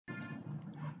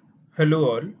Hello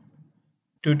all.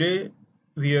 Today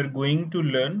we are going to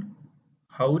learn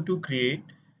how to create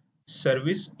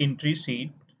service entry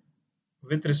sheet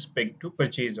with respect to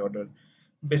purchase order.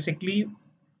 Basically,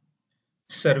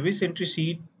 service entry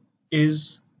sheet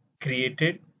is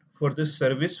created for the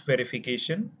service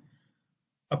verification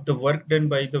of the work done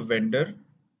by the vendor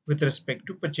with respect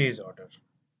to purchase order,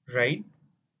 right?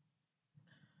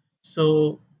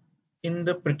 So in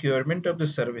the procurement of the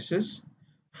services,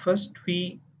 first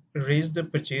we raise the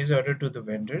purchase order to the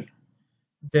vendor.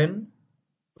 Then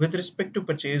with respect to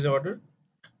purchase order,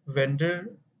 vendor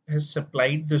has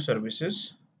supplied the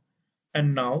services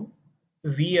and now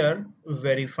we are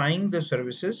verifying the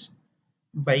services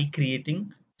by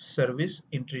creating service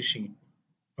entry sheet.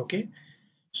 Okay,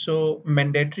 so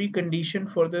mandatory condition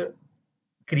for the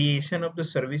creation of the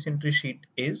service entry sheet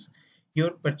is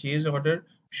your purchase order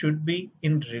should be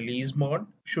in release mode,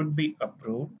 should be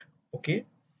approved. Okay,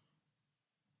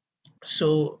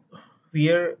 so we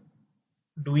are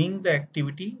doing the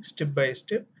activity step by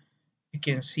step. You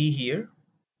can see here.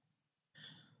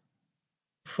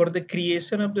 For the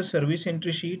creation of the service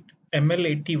entry sheet,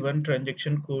 ML81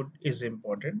 transaction code is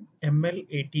important.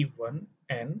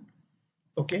 ML81N.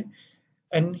 Okay.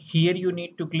 And here you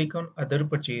need to click on other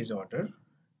purchase order.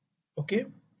 Okay.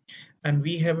 And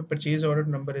we have a purchase order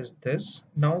number is this.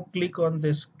 Now click on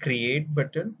this create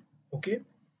button. Okay.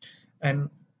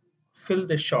 And fill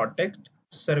the short text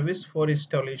service for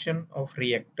installation of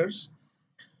reactors.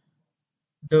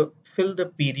 Fill the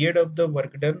period of the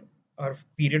work done or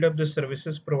period of the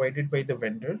services provided by the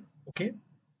vendor. Okay,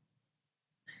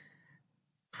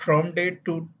 from date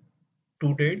to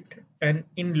date, and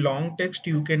in long text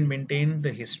you can maintain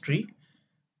the history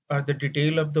or the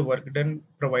detail of the work done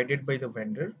provided by the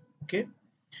vendor. Okay,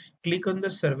 click on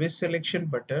the service selection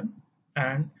button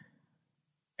and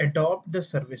adopt the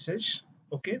services.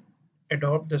 Okay,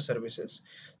 adopt the services,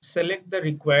 select the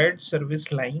required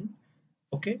service line.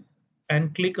 Okay,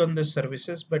 and click on the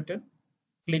services button,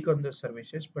 click on the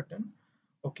services button.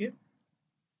 Okay,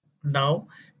 now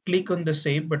click on the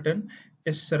save button.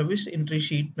 A service entry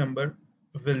sheet number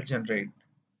will generate,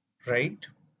 right?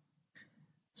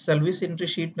 Service entry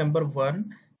sheet number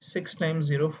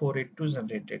 1690482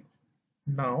 generated.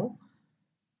 Now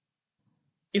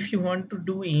if you want to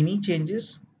do any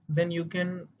changes, then you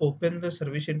can open the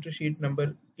service entry sheet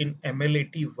number in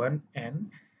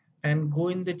ML81N and go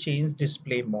in the change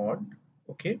display mode.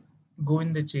 Okay, go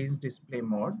in the change display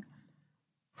mode.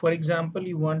 For example,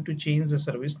 you want to change the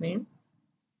service name,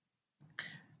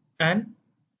 and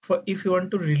for if you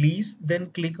want to release,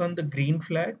 then click on the green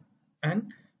flag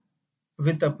and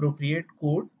with appropriate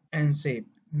code and save.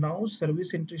 Now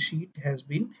service entry sheet has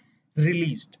been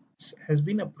released, has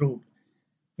been approved.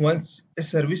 Once a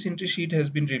service entry sheet has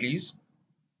been released,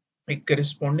 a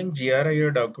corresponding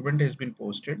GRIR document has been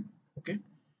posted. Okay,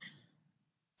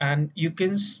 and you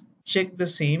can check the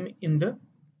same in the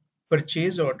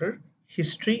purchase order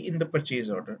history. In the purchase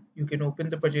order, you can open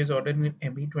the purchase order in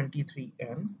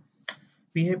ME23N.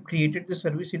 We have created the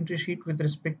service entry sheet with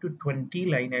respect to 20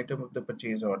 line item of the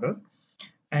purchase order,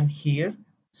 and here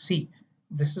see,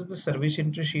 this is the service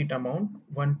entry sheet amount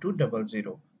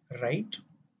 1200, right?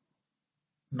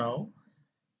 Now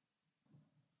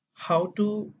how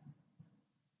to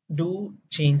do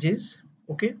changes?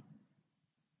 Okay,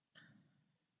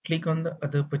 click on the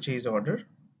other purchase order.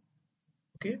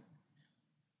 Okay,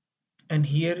 and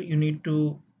here you need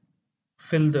to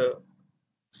fill the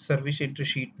service entry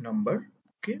sheet number.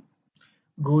 Okay,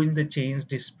 go in the change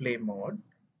display mode.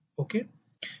 Okay,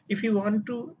 if you want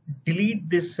to delete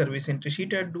this service entry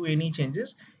sheet or do any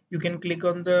changes, you can click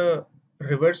on the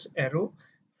reverse arrow,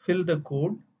 fill the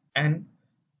code and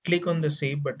click on the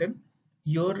save button.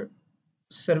 Your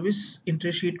service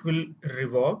entry sheet will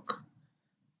revoke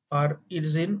or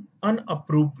is in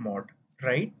unapproved mode,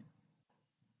 right?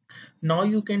 Now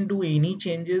you can do any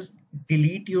changes,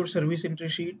 delete your service entry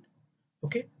sheet.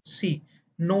 Okay, see,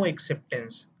 no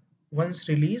acceptance. Once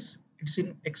release, it's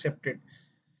in accepted.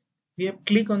 We have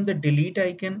click on the delete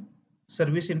icon,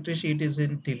 service entry sheet is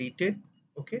in deleted.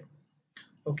 Okay,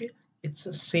 okay, it's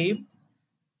a save.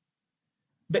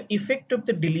 The effect of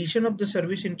the deletion of the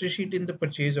service entry sheet in the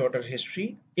purchase order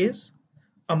history is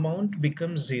amount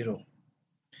becomes 0.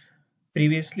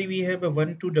 Previously we have a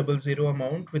 1200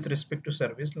 amount with respect to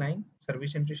service line,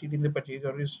 service entry sheet in the purchase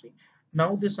order history.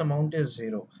 Now this amount is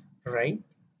 0, right?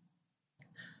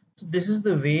 So this is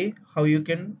the way how you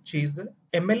can change the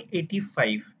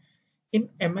ML85. In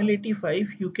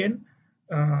ML85 you can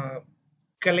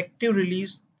collective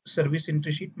release service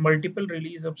entry sheet, multiple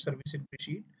release of service entry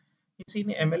sheet. It's in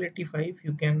ML85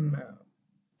 you can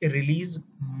release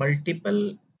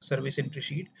multiple service entry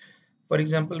sheet. For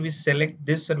example, we select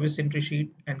this service entry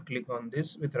sheet and click on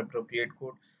this with appropriate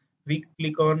code. We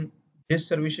click on this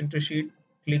service entry sheet,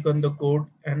 click on the code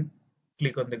and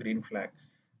click on the green flag,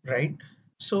 right?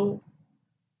 So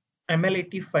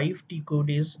ML85 T code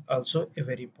is also a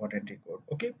very important T code.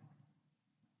 Okay.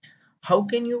 How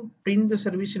can you print the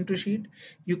service entry sheet?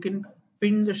 You can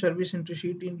print the service entry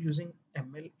sheet in using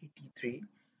ML83.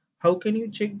 How can you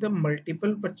check the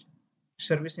multiple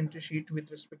service entry sheet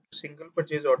with respect to single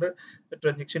purchase order? The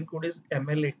transaction code is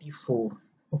ML84.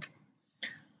 Okay.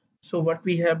 So what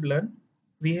we have learned,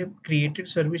 we have created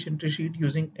service entry sheet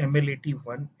using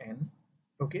ML81N.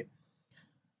 Okay.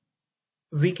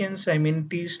 We can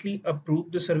simultaneously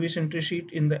approve the service entry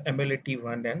sheet in the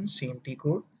ML81N CMT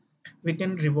code. We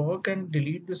can revoke and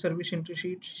delete the service entry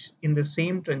sheets in the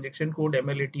same transaction code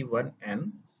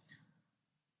ML81N.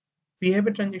 We have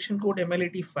a transaction code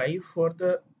ML85 for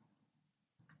the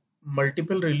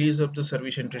multiple release of the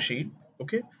service entry sheet.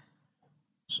 Okay,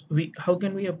 so how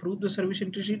can we approve the service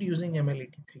entry sheet using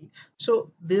ML83?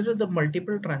 So there are the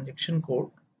multiple transaction code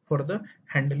for the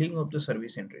handling of the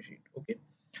service entry sheet. Okay,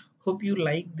 hope you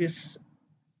like this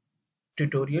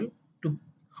tutorial to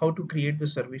how to create the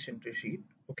service entry sheet.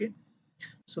 Okay,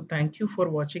 so thank you for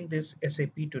watching this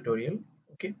SAP tutorial.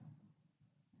 Okay,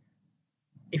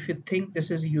 if you think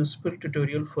this is a useful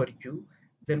tutorial for you,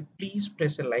 then please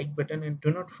press a like button and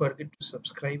do not forget to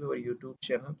subscribe our YouTube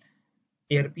channel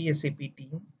ARP SAP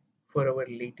team for our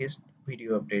latest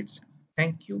video updates.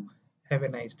 Thank you. Have a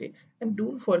nice day. And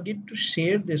don't forget to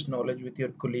share this knowledge with your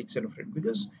colleagues and friends,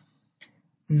 because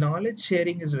knowledge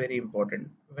sharing is very important.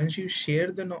 Once you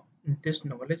share this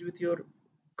knowledge with your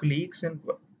colleagues and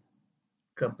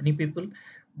company people,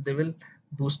 they will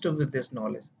boost up with this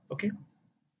knowledge. Okay.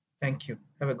 Thank you.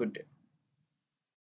 Have a good day.